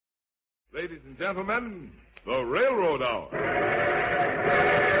Ladies and gentlemen, the Railroad Hour.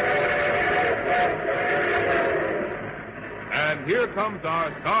 And here comes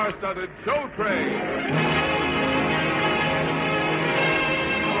our star-studded show train.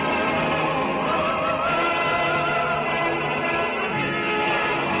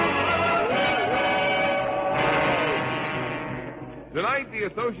 Tonight, the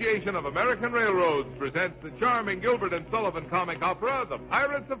Association of American Railroads presents the charming Gilbert and Sullivan comic opera, The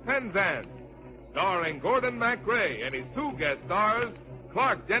Pirates of Penzance, starring Gordon MacRae and his two guest stars,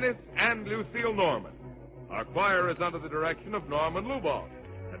 Clark Dennis and Lucille Norman. Our choir is under the direction of Norman Luboff,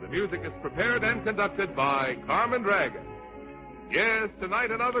 and the music is prepared and conducted by Carmen Dragon. Yes,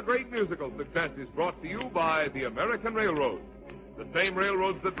 tonight another great musical success is brought to you by the American Railroads. The same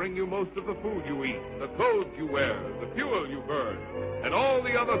railroads that bring you most of the food you eat, the clothes you wear, the fuel you burn, and all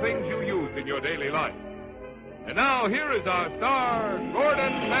the other things you use in your daily life. And now, here is our star,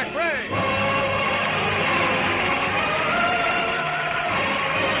 Gordon MacRae.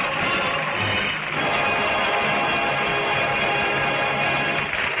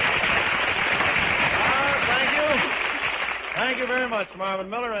 Thank you very much, Marvin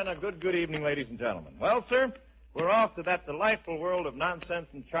Miller, and a good evening, ladies and gentlemen. Well, sir, we're off to that delightful world of nonsense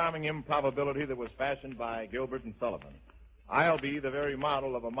and charming improbability that was fashioned by Gilbert and Sullivan. I'll be the very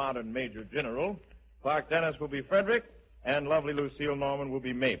model of a modern Major-General. Clark Dennis will be Frederic, and lovely Lucille Norman will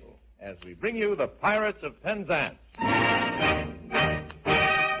be Mabel, as we bring you the Pirates of Penzance.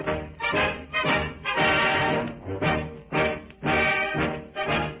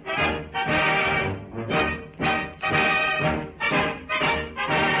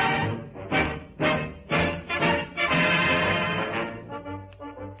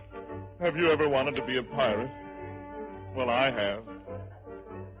 Have you ever wanted to be a pirate? Well, I have.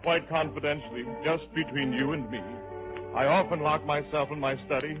 Quite confidentially, just between you and me, I often lock myself in my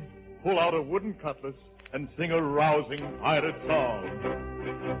study, pull out a wooden cutlass, and sing a rousing pirate song.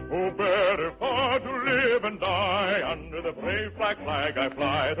 Oh, better far to live and die under the brave black flag I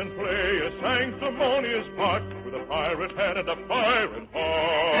fly than play a sanctimonious part with a pirate head and a pirate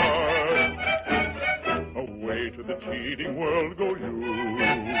heart. Away to the cheating world go you,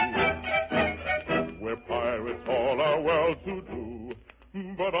 where pirates all are well to do.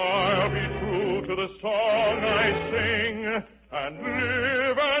 But I'll be true to the song I sing and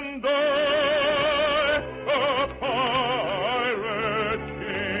live and die a pirate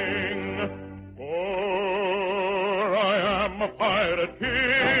king. For I am a pirate king.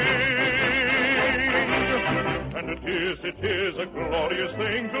 And it is a glorious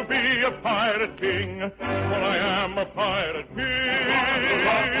thing to be a pirate king. For I am a pirate king.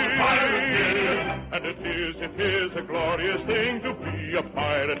 And it is a glorious thing to be a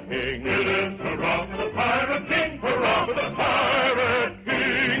pirate king. It is hurrah for the pirate king, hurrah for the pirate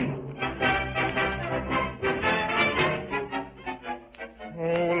king.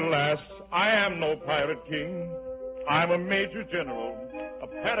 Oh, alas, I am no pirate king. I'm a Major-General, a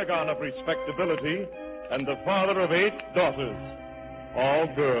paragon of respectability, and the father of 8 daughters, all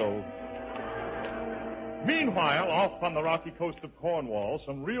girls. Meanwhile, off on the rocky coast of Cornwall,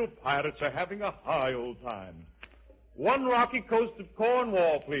 some real pirates are having a high old time. One rocky coast of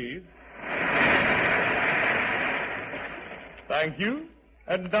Cornwall, please. Thank you.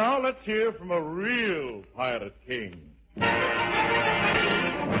 And now let's hear from a real pirate king. For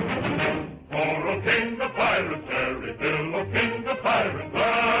a king of pirates, Harry Bill, a king of pirates,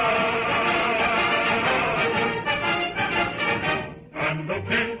 and a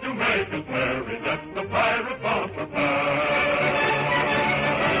king to make us merry, let the pirate monster pass.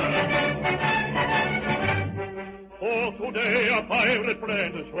 For today a pirate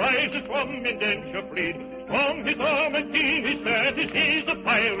apprentice rises from indenture fleet. From his arm and keen he says he's a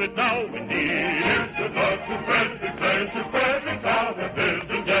pirate now indeed. Here's the luck to Frederic, there's to Frederic out of his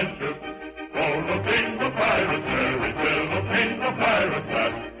indenture. For a king of pirates, Harry Bill, a king of pirates,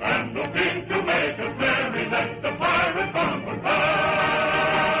 that, and a king to make us merry, let the pirate monster pass.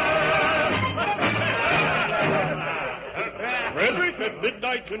 Frederic, at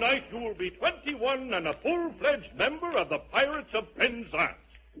midnight tonight, you will be 21 and a full-fledged member of the Pirates of Penzance.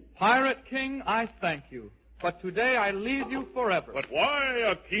 Pirate King, I thank you. But today I leave you forever. But why?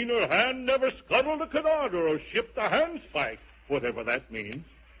 A keener hand never scuttled a canard or shipped a handspike, whatever that means.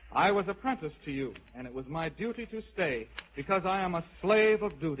 I was apprenticed to you, and it was my duty to stay, because I am a slave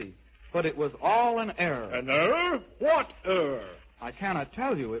of duty. But it was all an error. An error? What error? I cannot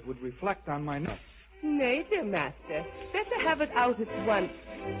tell you. It would reflect on my notes. Nay, dear master, better have it out at once.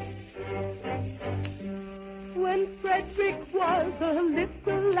 When Frederic was a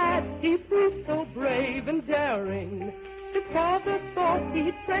little lad, he proved so brave and daring. His father thought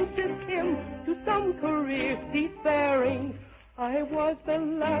he'd prentice him to some career seafaring. I was the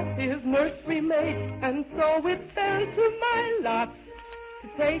last his nursery maid, and so it fell to my lot to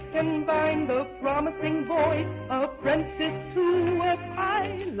take and bind the promising boy, apprentice to a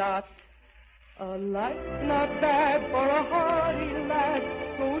pilot. A life not bad for a hardy lad,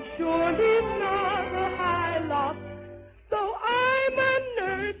 so surely not a high lot. Though I'm a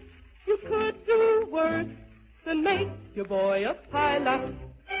nurse, you could do worse than make your boy a pilot.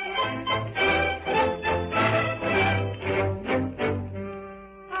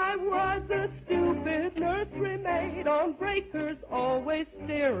 I was a stupid nursery maid on breakers, always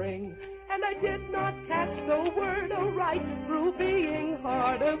steering, and I did not catch the word aright through being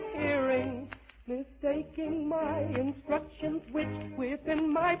hard of hearing. Mistaking my instructions, which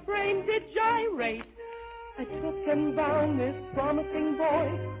within my brain did gyrate, I took and bound this promising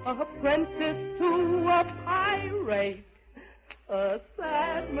boy, apprentice to a pirate. A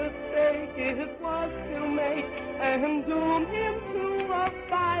sad mistake it was to make, and doomed him to a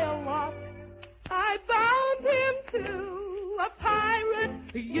vile lot. I bound him to a pirate,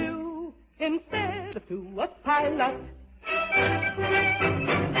 to you, instead of to a pilot.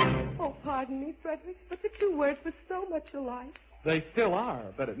 Oh, pardon me, Frederic, but the two words were so much alike. They still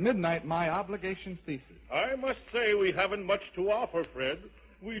are, but at midnight my obligation ceases. I must say we haven't much to offer, Fred.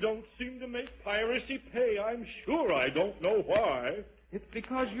 We don't seem to make piracy pay. I'm sure I don't know why. It's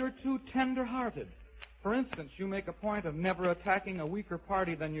because you're too tender-hearted. For instance, you make a point of never attacking a weaker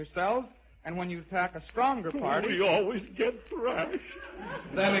party than yourselves, and when you attack a stronger party... We always get thrashed.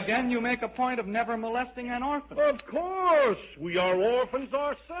 Then again, you make a point of never molesting an orphan. Of course. We are orphans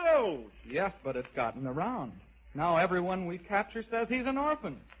ourselves. Yes, but it's gotten around. Now everyone we capture says he's an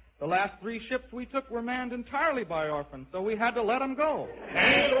orphan. The last 3 ships we took were manned entirely by orphans, so we had to let them go.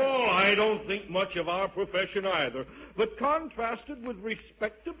 And all, I don't think much of our profession either. But contrasted with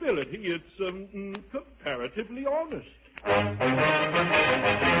respectability, it's comparatively honest.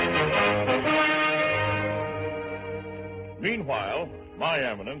 Meanwhile, my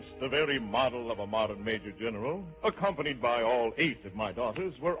eminence, the very model of a modern major general, accompanied by all 8 of my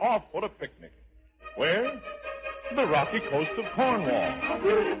daughters, were off for a picnic. Where? The rocky coast of Cornwall.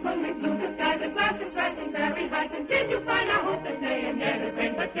 Beautifully blue, the sky, the glass is rising very high. Continue fine, I hope that day and yet it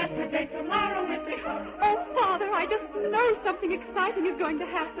rains, but yesterday, tomorrow is the... Oh, Father, I just know something exciting is going to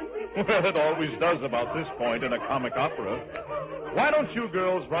happen. Well, it always does about this point in a comic opera. Why don't you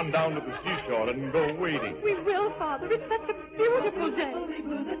girls run down to the seashore and go wading? We will, Father. It's such a beautiful day.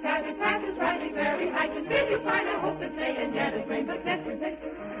 Blue, the sky, the glass is rising very high. Continue fine, I hope that day and yet it rains, but yesterday...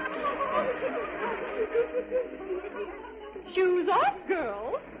 Shoes off,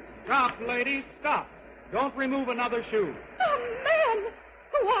 girls. Stop, ladies, stop. Don't remove another shoe. Oh, man.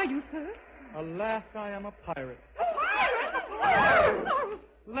 Who are you, sir? Alas, I am a pirate. Oh.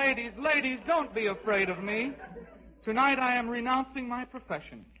 Ladies, don't be afraid of me. Tonight I am renouncing my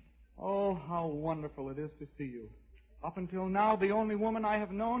profession. Oh, how wonderful it is to see you. Up until now, the only woman I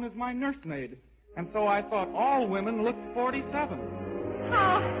have known is my nursemaid, and so I thought all women looked 47.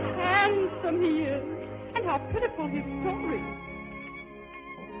 How handsome he is, and how pitiful his story.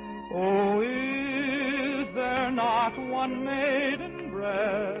 Oh, is there not one maiden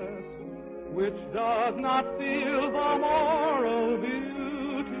breast which does not feel the moral beauty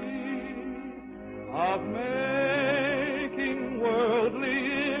of making worldly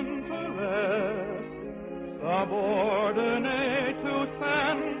interest subordinate to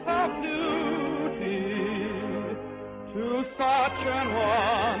sense of duty? To such an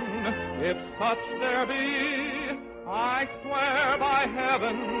one, if such there be, I swear by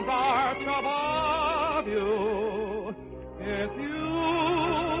heaven's arch above you, if you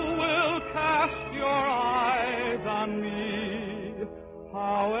will cast your eyes on me,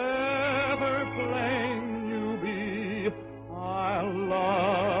 however plain you be, I'll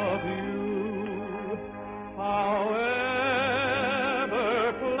love you. However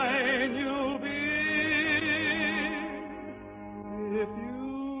plain you'll be, if you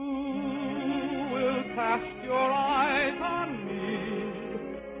will cast your eyes on me,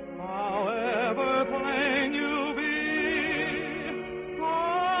 however plain you'll be,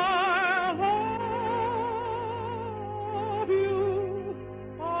 I'll love you.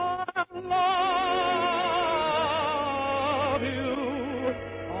 I'll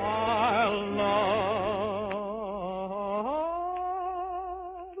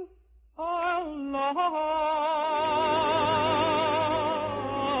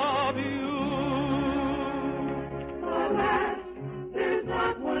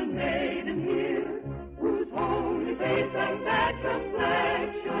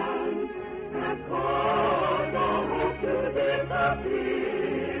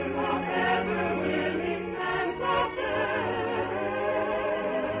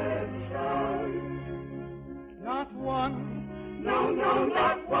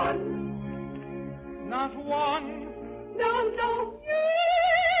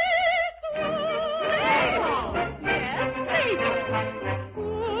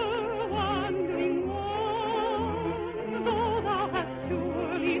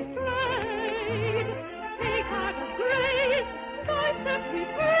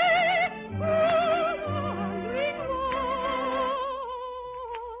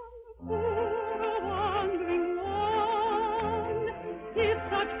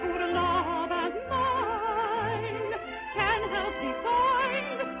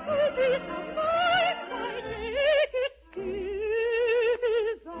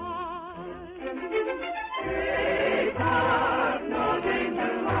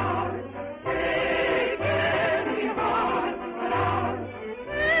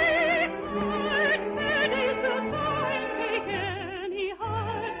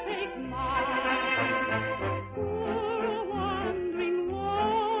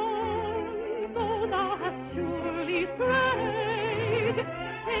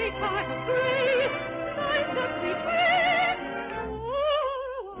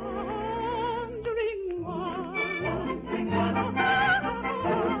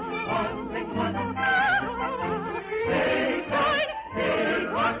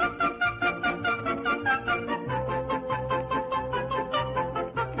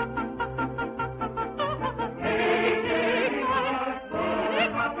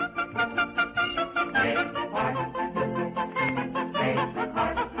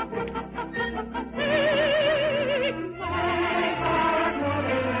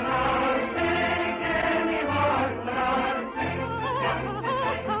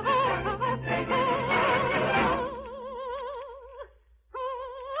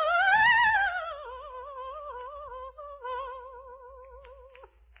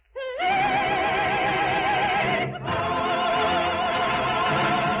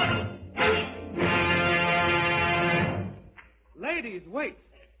Please wait.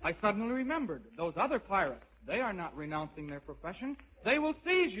 I suddenly remembered. Those other pirates, they are not renouncing their profession. They will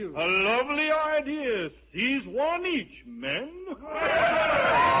seize you. A lovely idea. Seize one each, men. So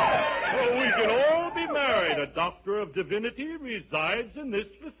we can all be married. A doctor of divinity resides in this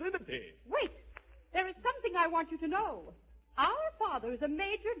vicinity. Wait. There is something I want you to know. Our father is a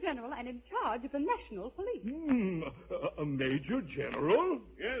major general and in charge of the national police. A major general?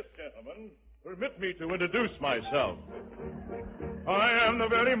 Yes, gentlemen. Permit me to introduce myself. I am the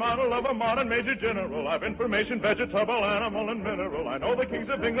very model of a modern major general. I've information, vegetable, animal, and mineral. I know the kings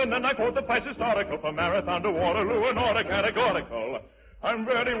of England, and I quote the Pisces article from Marathon to Waterloo and order categorical. I'm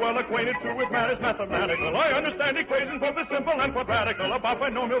very well acquainted, too, with matters mathematical. I understand equations, both the simple and quadratical. About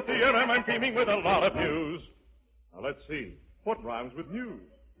binomial theorem, I'm teeming with a lot of news. Now, let's see. What rhymes with news?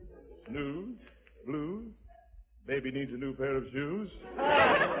 Snooze, blues, baby needs a new pair of shoes.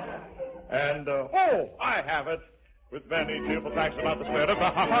 And, I have it. With many cheerful facts about the spread of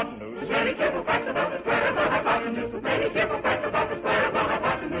the hot news. Many cheerful facts about the spread of the hot news. Many cheerful facts about the spread of the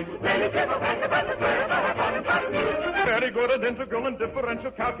hot news. Many cheerful facts about the spread of the hot news. Very good at integral and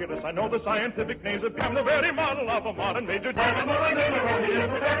differential calculus. I know the scientific names of I'm the very model of a modern major general.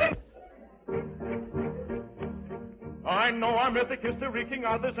 I know I'm ethicist, reeking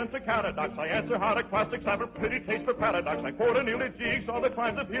out the sense of paradox. I answer hard acrostics, I have a pretty taste for paradox. I quote an Elegiacs, all the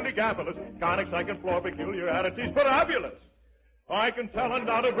climbs of Heliogabalus. Conics I can floor peculiarities, parabulous. I can tell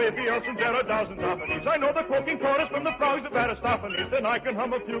undoubtedly Rabios and Gerardos and Zophanies. I know the croaking chorus from the frogs of Aristophanes. And I can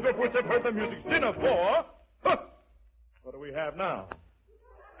hum a fugue of which I've heard the music's dinner for. Huh. What do we have now?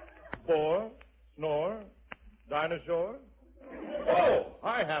 Bore, snore, dinosaur. Oh,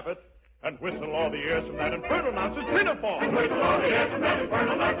 I have it. And whistle all the airs from that infernal nonsense pinafore. And whistle all the airs from that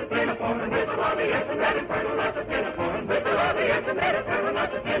infernal nonsense pinafore. And whistle all the airs from that infernal nonsense pinafore. And whistle all the airs from that infernal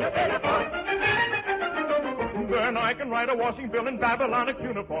nonsense pinafore. Then I can write a washing bill in Babylonic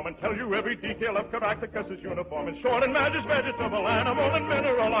uniform and tell you every detail of Caractacus's uniform. In short and matters vegetable, animal, and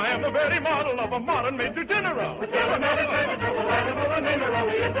mineral, I am the very model of a modern major general. In short and matters vegetable, animal, and mineral,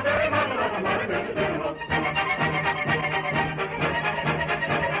 he is the very model of a modern major general.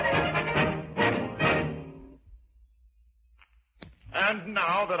 And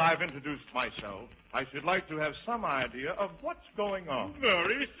now that I've introduced myself, I should like to have some idea of what's going on.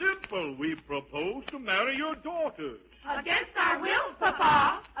 Very simple. We propose to marry your daughters. Against our will,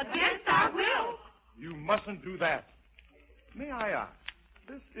 Papa. Against our will. You mustn't do that. May I ask,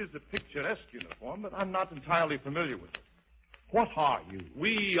 this is a picturesque uniform, but I'm not entirely familiar with it. What are you?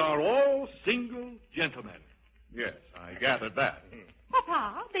 We are all single gentlemen. Yes, I gathered that.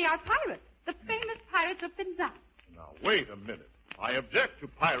 Papa, they are pirates. The famous pirates of Penzance. Now, wait a minute. I object to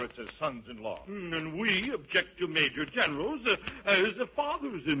pirates as sons-in-law. And we object to major generals as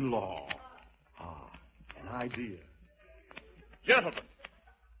fathers-in-law. An idea. Gentlemen,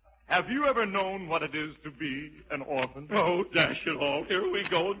 have you ever known what it is to be an orphan? Oh, dash it all. Here we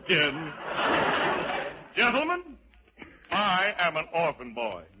go again. Gentlemen, I am an orphan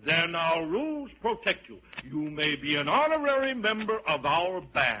boy. Then our rules protect you. You may be an honorary member of our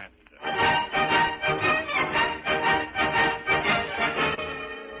band.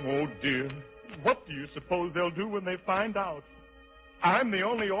 Oh, dear. What do you suppose they'll do when they find out? I'm the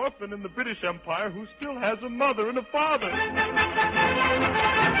only orphan in the British Empire who still has a mother and a father.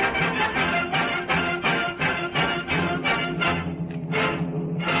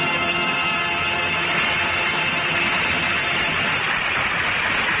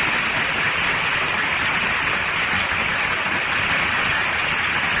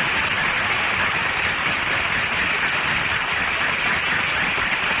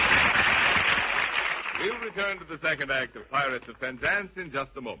 Return to the second act of Pirates of Penzance in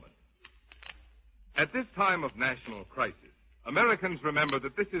just a moment. At this time of national crisis, Americans remember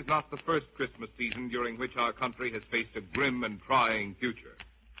that this is not the first Christmas season during which our country has faced a grim and trying future.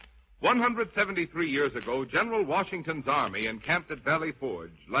 173 years ago, General Washington's army encamped at Valley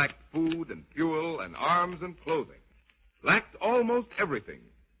Forge lacked food and fuel and arms and clothing, lacked almost everything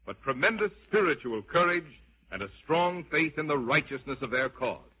but tremendous spiritual courage and a strong faith in the righteousness of their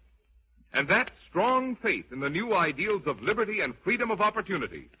cause. And that strong faith in the new ideals of liberty and freedom of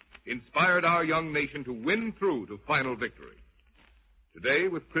opportunity inspired our young nation to win through to final victory. Today,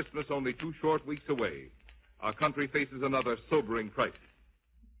 with Christmas only 2 short weeks away, our country faces another sobering crisis.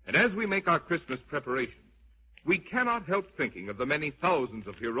 And as we make our Christmas preparations, we cannot help thinking of the many thousands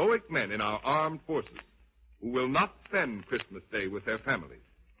of heroic men in our armed forces who will not spend Christmas Day with their families.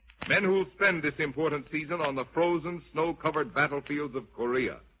 Men who will spend this important season on the frozen, snow-covered battlefields of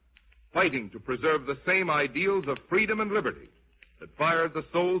Korea, fighting to preserve the same ideals of freedom and liberty that fired the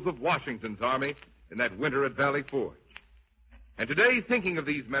souls of Washington's army in that winter at Valley Forge. And today, thinking of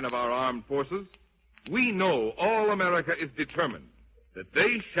these men of our armed forces, we know all America is determined that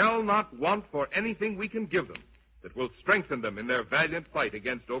they shall not want for anything we can give them that will strengthen them in their valiant fight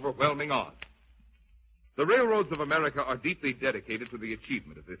against overwhelming odds. The railroads of America are deeply dedicated to the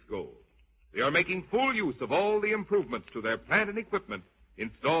achievement of this goal. They are making full use of all the improvements to their plant and equipment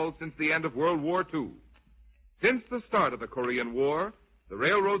installed since the end of World War II. Since the start of the Korean War, the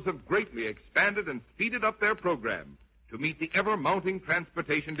railroads have greatly expanded and speeded up their program to meet the ever-mounting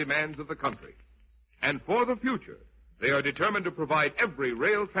transportation demands of the country. And for the future, they are determined to provide every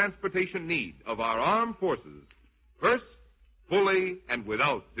rail transportation need of our armed forces, first, fully, and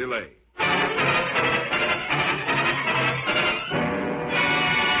without delay.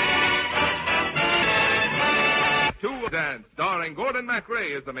 Penzance, starring Gordon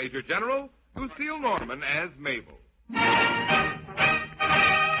MacRae as the Major General, Lucille Norman as Mabel.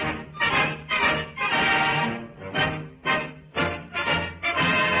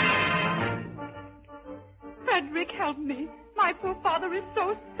 Frederic, help me. My poor father is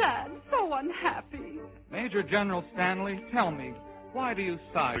so sad, so unhappy. Major General Stanley, tell me, why do you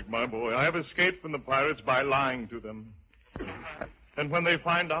sigh? My boy, I have escaped from the pirates by lying to them. And when they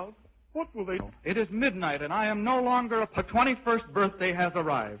find out, what will they do? It is midnight, and I am no longer the 21st birthday has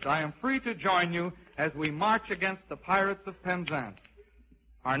arrived. I am free to join you as we march against the pirates of Penzance.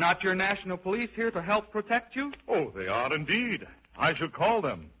 Are not your national police here to help protect you? Oh, they are indeed. I shall call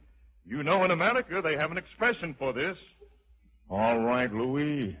them. You know, in America, they have an expression for this. All right,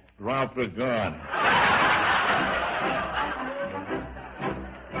 Louis, drop the gun.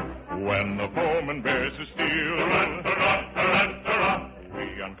 When the foeman bears his steel,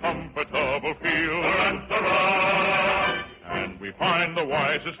 we uncomfortable feel, and we find the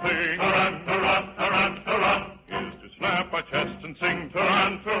wisest thing is to snap our chests and sing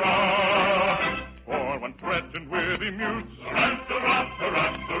tarantara. For when threatened with the mutes,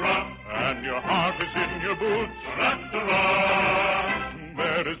 and your heart is in your boots,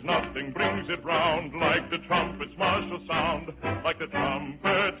 there is nothing brings it round like the trumpet's martial sound, like the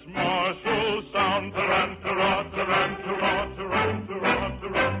trumpet's martial sound. Tarantara, tarantara, tarantara,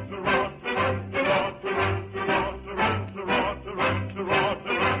 tarantara, tarantara, tarantara, tarantara, tarantara, tarantara,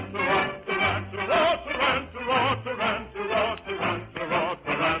 tarantara, tarantara, tarantara,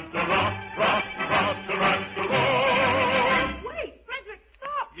 tarantara, tarantara, tarantara. Wait, Frederic,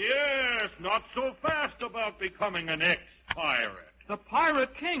 stop! Yes, not so fast about becoming an ex-pirate. The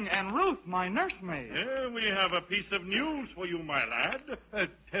Pirate King and Ruth, my nursemaid. We have a piece of news for you, my lad.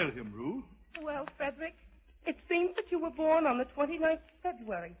 Tell him, Ruth. Well, Frederic, it seems that you were born on the 29th of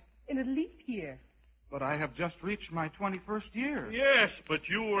February, in a leap year. But I have just reached my 21st year. Yes, but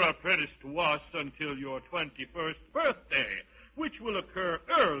you were apprenticed to us until your 21st birthday, which will occur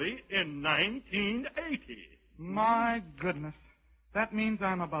early in 1980. My goodness. That means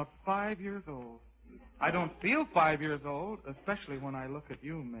I'm about 5 years old. I don't feel 5 years old, especially when I look at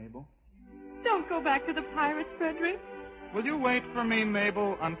you, Mabel. Don't go back to the pirates, Frederic. Will you wait for me,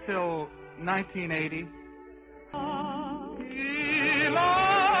 Mabel, until 1980? He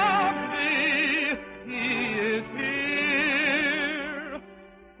loves me. He is here.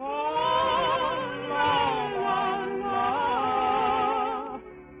 Oh, la, la, la.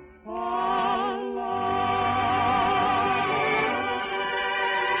 Oh, la.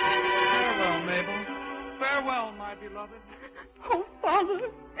 Farewell, Mabel. Farewell, my beloved. Oh, Father,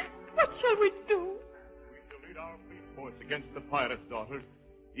 what shall we do? We shall lead our fleet force against the pirates, daughter,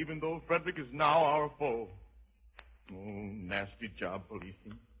 even though Frederic is now our foe. Oh, nasty job,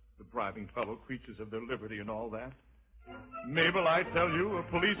 policemen, depriving fellow creatures of their liberty and all that. Mabel, I tell you, a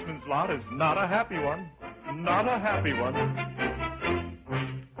policeman's lot is not a happy one. Not a happy one.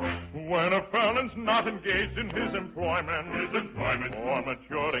 When a felon's not engaged in his employment, or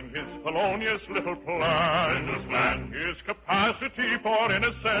maturing his felonious little plan, his capacity for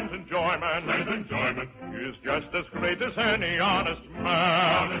innocent enjoyment, is just as great as any honest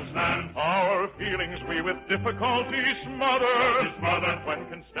man. Our feelings we with difficulty smother,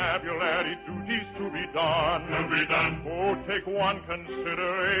 when constabulary duties to be done. Oh, take one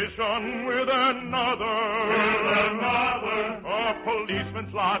consideration with another. A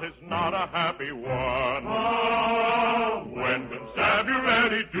policeman's lot is not a happy one. When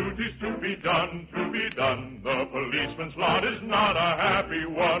constabulary duties to be done, the policeman's lot is not a happy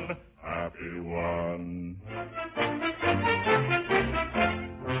one.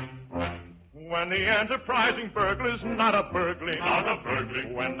 When the enterprising burglar's not a burgling,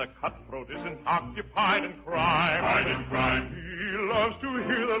 when the cutthroat isn't occupied in crime, he loves to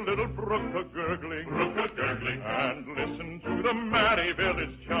hear the little brook a-gurgling, and listen to the merry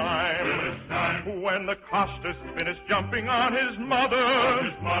village chime. When the coster's finished jumping on his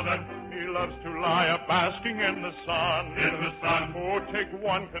mother, he loves to lie a-basking in the sun. Oh, take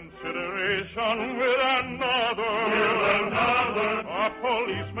one consideration with another. A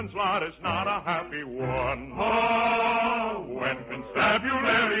policeman's lot is not a happy one. When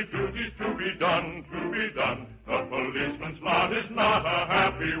constabulary duties to be done, the policeman's lot is not a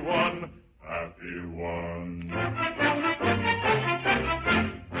happy one.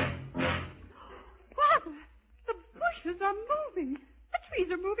 Father, the bushes are moving. The trees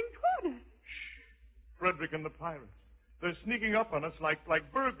are moving toward us. Frederic and the pirates. They're sneaking up on us like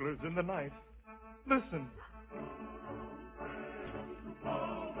burglars in the night. Listen.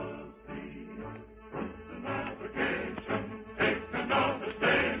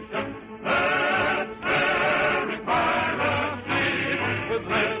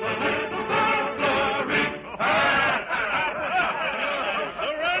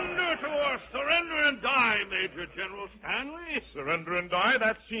 Major-General Stanley? Surrender and die?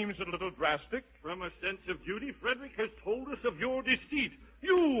 That seems a little drastic. From a sense of duty, Frederic has told us of your deceit.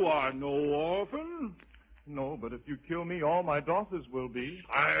 You are no orphan. No, but if you kill me, all my daughters will be.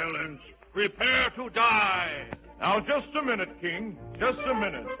 Silence. Prepare to die. Now, just a minute, King. Just a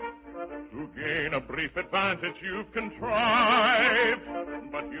minute. To gain a brief advantage you've contrived,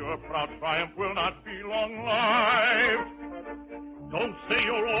 but your proud triumph will not be long-lived. Don't say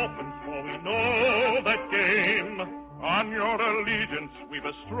you're orphans, for we know that game. On your allegiance we've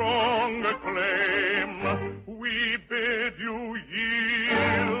a stronger claim. We bid you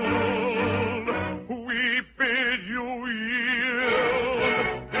yield. We bid you yield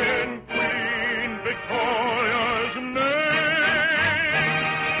in Queen Victoria's name.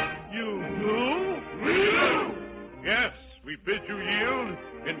 You do? We do. Yes, we bid you yield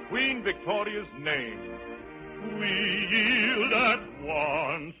in Queen Victoria's name. We yield at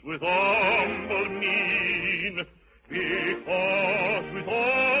once with humble mien, because with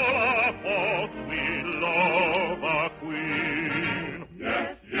all our faults we love our queen.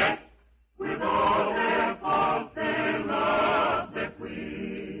 Yes, with all their faults they love their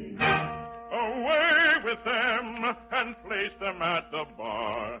queen. Away with them and place them at the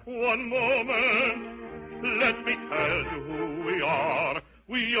bar. One moment, let me tell you who we are.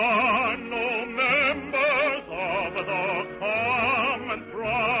 We are no members of the common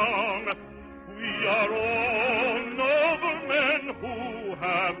throng. We are all noble men who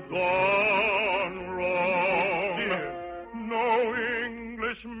have gone wrong. Dear, no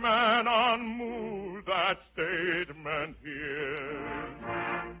Englishman unmoved that statement here,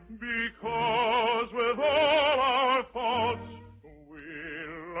 because with all our faults we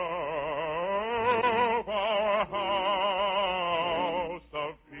love our house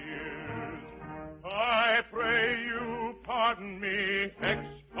of peers. I pray you pardon me,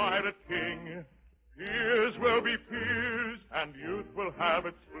 ex-pirate king. Peers will be peers, and youth will have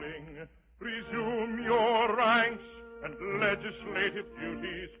its fling. Resume your ranks and legislative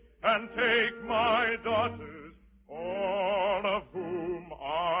duties, and take my daughters, all of whom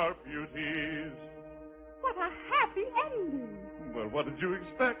are beauties. What a happy ending. Well, what did you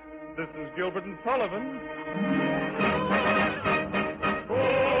expect? This is Gilbert and Sullivan.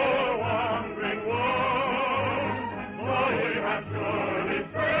 Oh, wandering one, for we have surely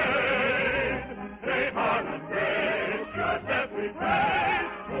strayed. Take heart and grace, your step we pray.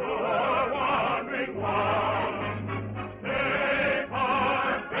 Oh, wandering one, take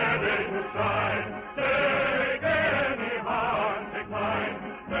heart, bear to shine. Take any heart, take mine.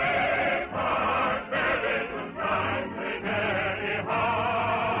 Take heart, bear to shine. Take any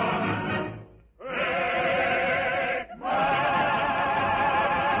heart, take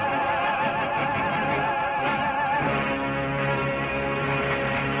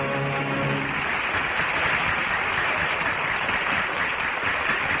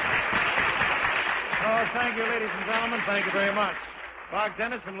Oh, thank you, ladies and gentlemen. Thank you very much. Clark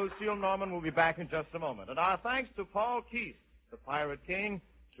Dennis and Lucille Norman will be back in just a moment. And our thanks to Paul Keith, the Pirate King,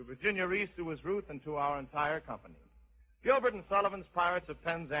 to Virginia Reese, who was Ruth, and to our entire company. Gilbert and Sullivan's Pirates of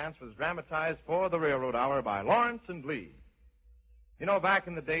Penzance was dramatized for the Railroad Hour by Lawrence and Lee. You know, back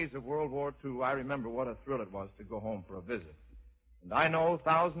in the days of World War II, I remember what a thrill it was to go home for a visit. And I know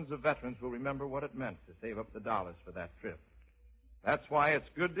thousands of veterans will remember what it meant to save up the dollars for that trip. That's why it's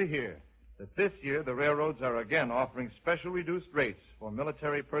good to hear that this year the railroads are again offering special reduced rates for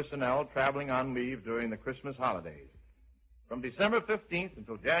military personnel traveling on leave during the Christmas holidays. From December 15th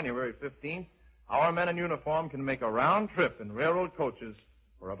until January 15th, our men in uniform can make a round trip in railroad coaches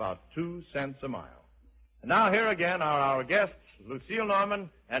for about 2 cents a mile. And now here again are our guests, Lucille Norman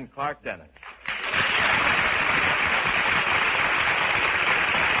and Clark Dennis.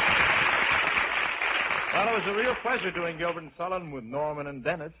 Well, it was a real pleasure doing Gilbert and Sullivan with Norman and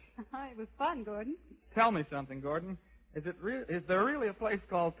Dennis. It was fun, Gordon. Tell me something, Gordon. Is there really a place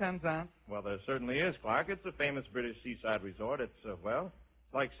called Penzance? Well, there certainly is, Clark. It's a famous British seaside resort. It's, it's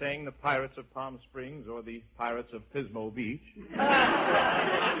like saying the Pirates of Palm Springs or the Pirates of Pismo Beach. Where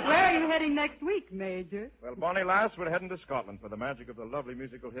are you heading next week, Major? Well, Bonnie lass, we're heading to Scotland for the magic of the lovely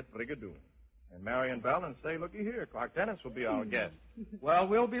musical hit Brigadoon. And Marion Bell and say, looky here, Clark Dennis will be our guest. Well,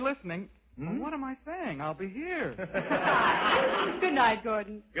 we'll be listening. What am I saying? I'll be here. Good night,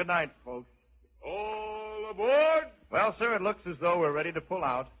 Gordon. Good night, folks. All aboard! Well, sir, it looks as though we're ready to pull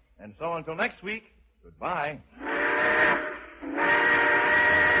out. And so until next week, goodbye.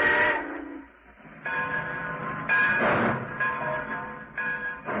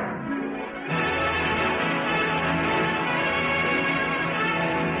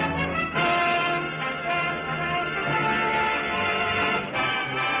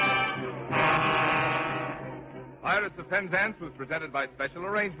 Pirates of Penzance was presented by special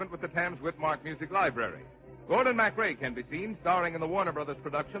arrangement with the Thames Whitmark Music Library. Gordon MacRae can be seen starring in the Warner Brothers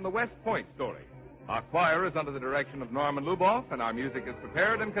production, The West Point Story. Our choir is under the direction of Norman Luboff, and our music is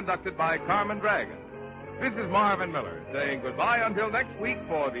prepared and conducted by Carmen Dragon. This is Marvin Miller saying goodbye until next week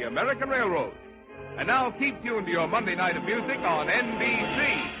for the American Railroad. And now keep tuned to your Monday night of music on NBC.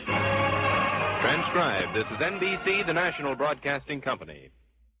 Transcribed, this is NBC, the national broadcasting company.